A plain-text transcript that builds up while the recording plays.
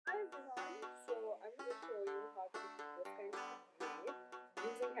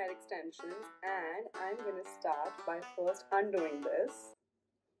extensions, and I'm gonna start by first undoing this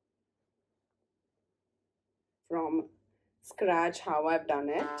from scratch how I've done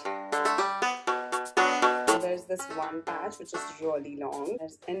it. There's this one patch which is really long.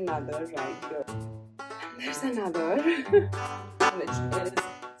 There's another right here. And there's another which is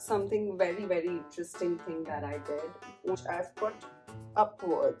something very interesting thing that I did, which I've put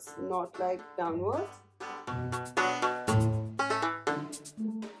upwards, not like downwards.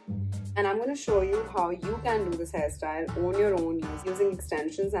 And I'm going to show you how you can do this hairstyle on your own using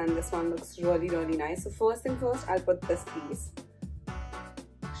extensions, and this one looks really nice. So first thing first, I'll put this piece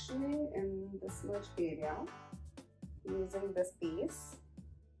actually in this much area using this piece,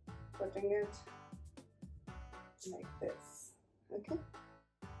 putting it like this. Okay,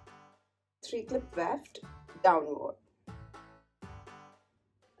 3-clip weft downward.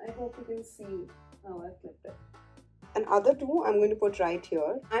 I hope you can see how I flipped it. And other two I'm going to put right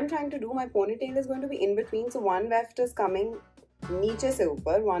here. I'm trying to do, my ponytail is going to be in between, so one weft is coming niche se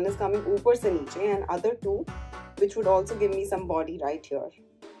upar, one is coming upar se niche, and other two which would also give me some body right here.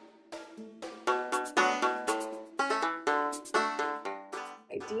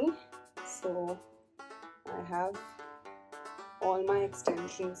 Righty, so I have all my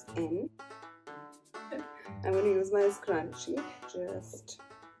extensions in. I'm going to use my scrunchie, just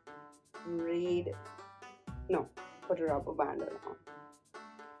braid, no, put a rubber band around.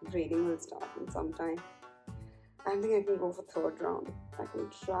 Braiding will start in some time. I think I can go for third round. I can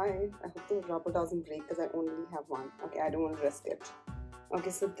try. I hope the rubber doesn't break because I only have one. Okay, I don't want to risk it. Okay,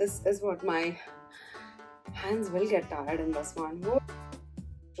 so this is what my hands will get tired in this one.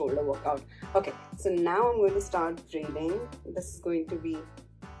 Shoulder workout. Okay, so now I'm going to start braiding. This is going to be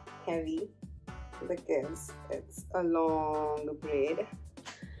heavy because it's a long braid.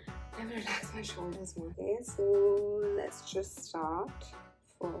 I'm gonna relax my shoulders more. Okay, so let's just start.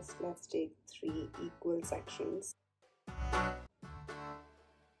 First, let's take 3 equal sections. Now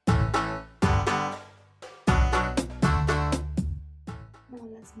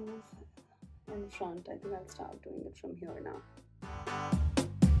let's move in front. I think I'll start doing it from here now.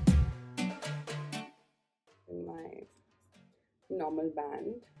 In my normal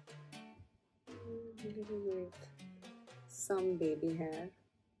band with some baby hair.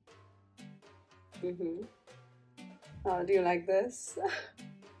 How do you like this?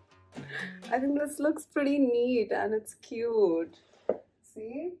 I think this looks pretty neat and it's cute.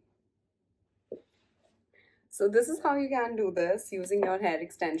 See? So this is how you can do this using your hair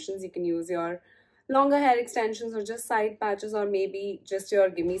extensions. You can use your longer hair extensions or just side patches, or maybe just your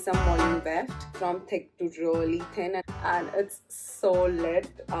gimme some volume weft from thick to really thin, and it's so lit.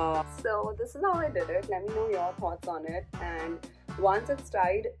 So this is how I did it. Let me know your thoughts on it, and once it's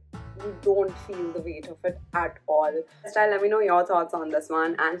tied, you don't feel the weight of it at all. Let me know your thoughts on this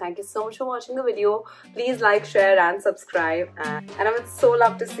one, and thank you so much for watching the video. Please like, share and subscribe, and I would so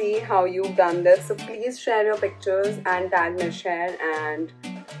love to see how you've done this, so please share your pictures and tag Nish Hair, and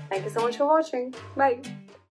thank you so much for watching. Bye.